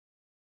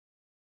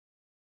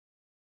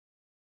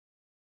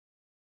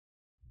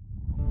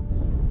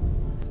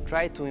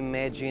try to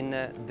imagine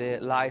the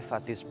life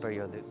at this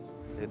period.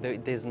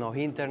 There's no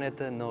internet,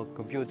 no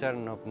computer,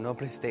 no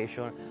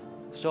PlayStation.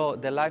 So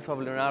the life of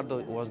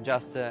Leonardo was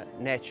just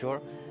nature.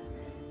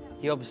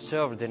 He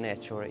observed the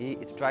nature. He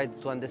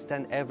tried to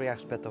understand every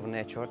aspect of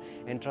nature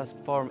and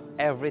transform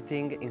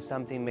everything in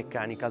something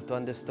mechanical to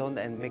understand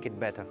and make it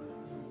better.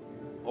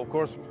 Of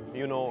course,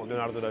 you know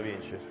Leonardo da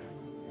Vinci,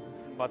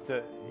 but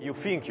you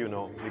think you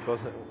know,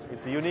 because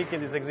it's unique in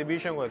this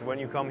exhibition that when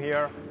you come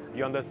here,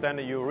 you understand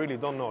that you really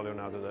don't know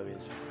Leonardo da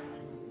Vinci.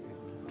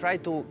 Try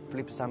to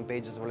flip some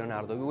pages of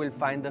Leonardo. You will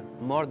find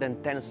more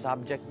than 10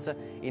 subjects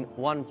in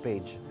one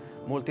page.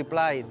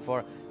 Multiply it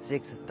for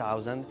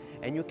 6,000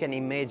 and you can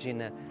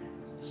imagine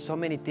so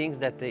many things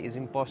that is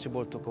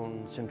impossible to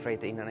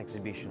concentrate in an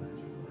exhibition.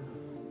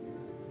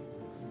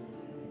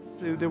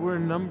 There were a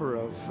number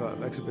of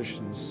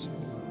exhibitions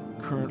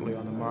currently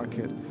on the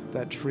market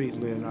that treat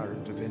Leonardo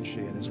da Vinci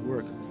and his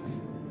work,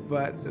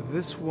 but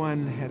this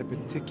one had a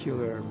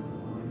particular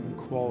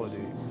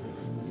quality.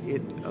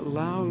 It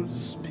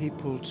allows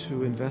people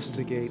to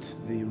investigate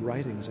the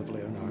writings of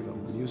Leonardo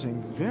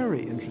using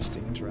very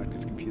interesting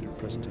interactive computer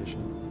presentation.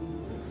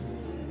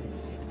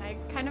 I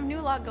kind of knew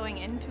a lot going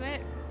into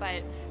it,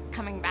 but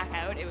coming back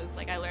out, it was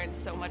like I learned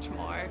so much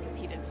more because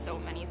he did so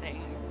many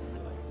things.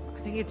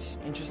 I think it's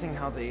interesting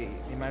how they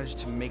managed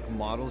to make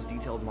models,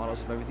 detailed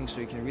models of everything,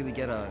 so you can really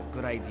get a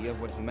good idea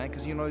of what he meant.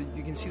 Because, you know,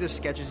 you can see the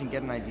sketches and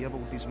get an idea, but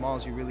with these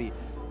models, you really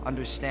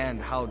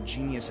understand how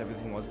genius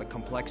everything was, the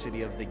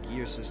complexity of the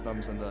gear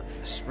systems and the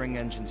spring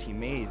engines he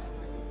made.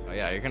 Oh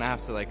yeah, you're gonna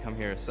have to come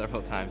here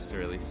several times to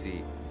really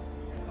see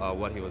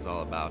what he was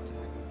all about.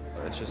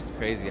 It's just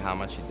crazy how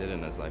much he did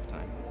in his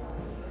lifetime.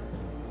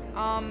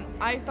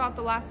 I thought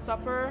the Last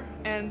Supper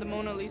and the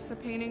Mona Lisa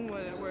painting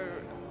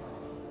were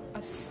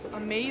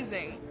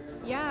amazing.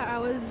 Yeah, I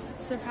was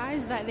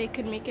surprised that they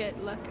could make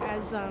it look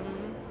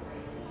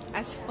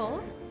as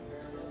full,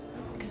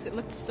 because it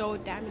looked so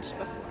damaged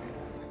before.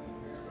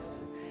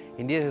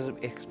 In this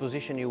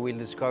exposition you will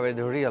discover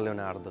the real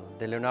Leonardo,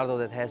 the Leonardo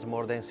that has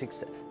more than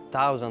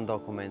 6,000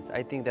 documents.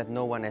 I think that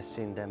no one has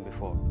seen them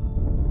before.